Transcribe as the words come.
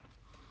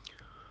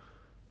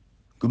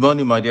Good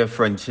morning, my dear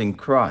friends in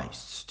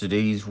Christ.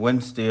 Today is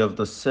Wednesday of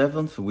the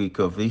seventh week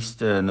of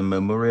Easter and the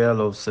memorial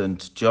of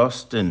Saint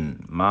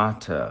Justin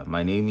Martyr.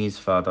 My name is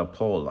Fada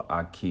Paul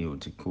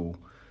Akiotiku.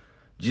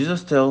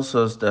 Jesus tells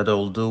us that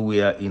although we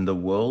are in the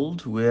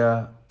world, we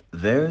are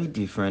very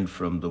different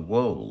from the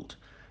world.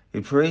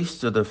 He prays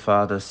to the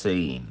Father,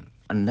 saying,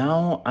 "And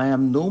now I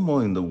am no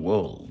more in the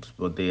world,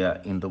 but they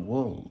are in the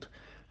world,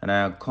 and I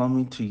am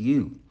coming to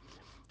you.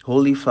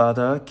 Holy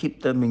Father,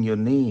 keep them in your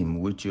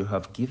name, which you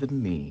have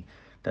given me,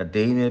 that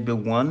they may be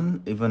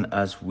one, even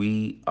as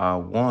we are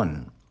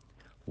one.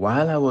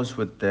 While I was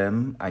with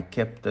them, I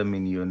kept them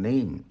in your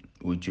name,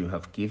 which you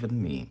have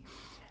given me.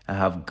 I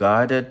have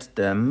guarded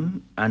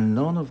them, and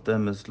none of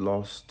them is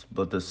lost,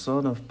 but the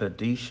son of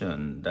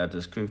perdition, that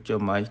the scripture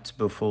might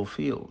be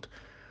fulfilled.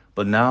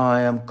 But now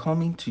I am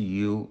coming to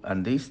you,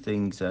 and these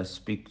things I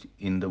speak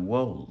in the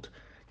world,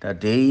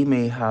 that they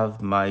may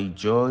have my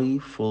joy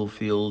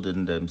fulfilled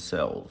in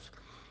themselves.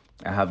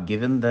 I have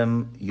given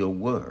them your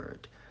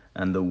word,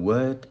 and the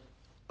word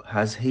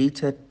has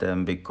hated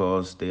them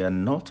because they are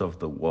not of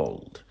the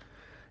world,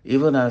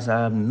 even as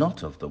I am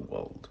not of the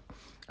world.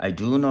 I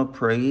do not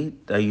pray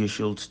that you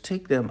should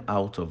take them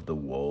out of the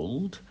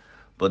world,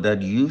 but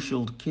that you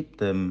should keep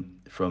them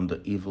from the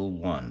evil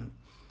one.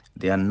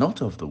 They are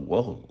not of the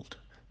world,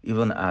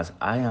 even as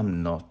I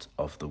am not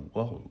of the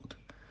world.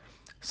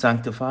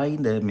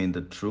 Sanctifying them in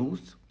the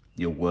truth,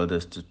 your word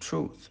is the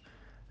truth.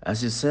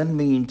 As you send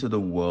me into the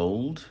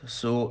world,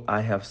 so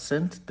I have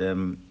sent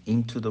them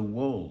into the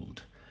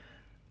world.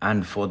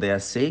 And for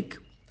their sake,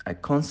 I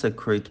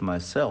consecrate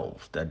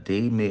myself, that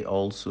they may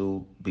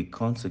also be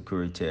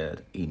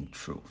consecrated in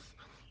truth.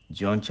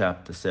 John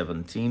chapter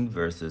 17,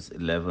 verses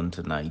 11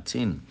 to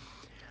 19.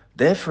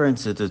 Dear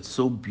friends, it is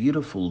so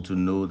beautiful to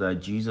know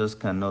that Jesus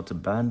cannot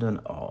abandon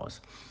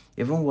us.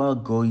 Even while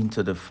going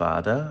to the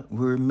Father,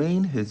 we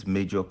remain his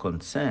major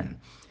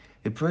concern.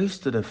 He prays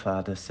to the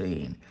Father,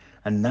 saying,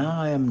 "And now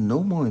I am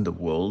no more in the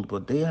world,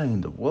 but they are in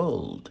the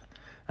world,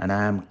 and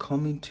I am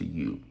coming to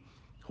you.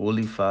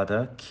 Holy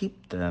Father,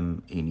 keep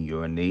them in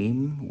your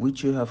name,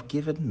 which you have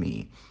given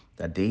me,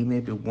 that they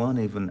may be one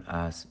even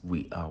as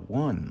we are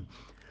one."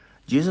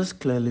 Jesus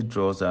clearly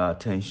draws our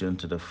attention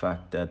to the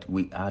fact that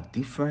we are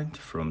different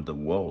from the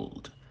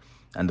world,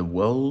 and the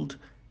world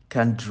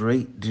can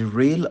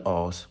derail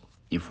us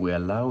if we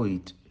allow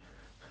it.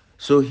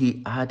 So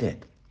he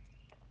added,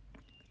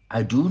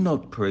 "I do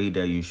not pray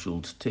that you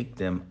should take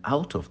them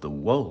out of the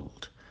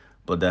world,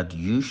 but that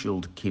you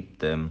should keep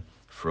them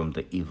from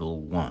the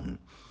evil one."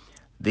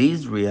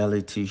 These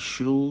realities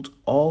should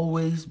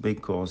always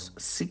make us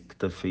seek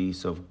the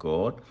face of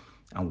God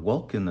and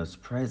walk in His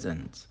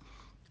presence.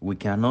 We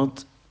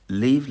cannot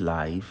live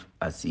life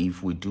as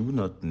if we do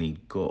not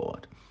need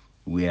God.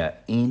 We are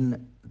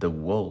in the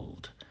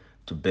world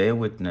to bear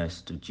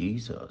witness to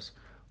Jesus.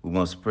 We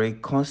must pray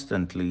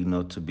constantly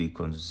not to be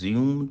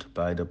consumed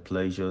by the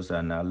pleasures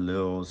and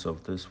allures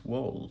of this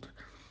world.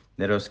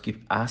 Let us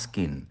keep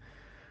asking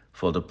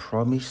for the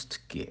promised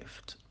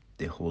gift,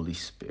 the Holy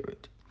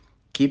Spirit.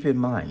 Keep in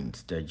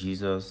mind that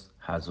Jesus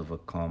has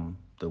overcome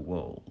the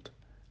world.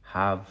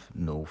 Have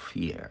no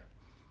fear.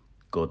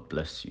 God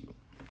bless you.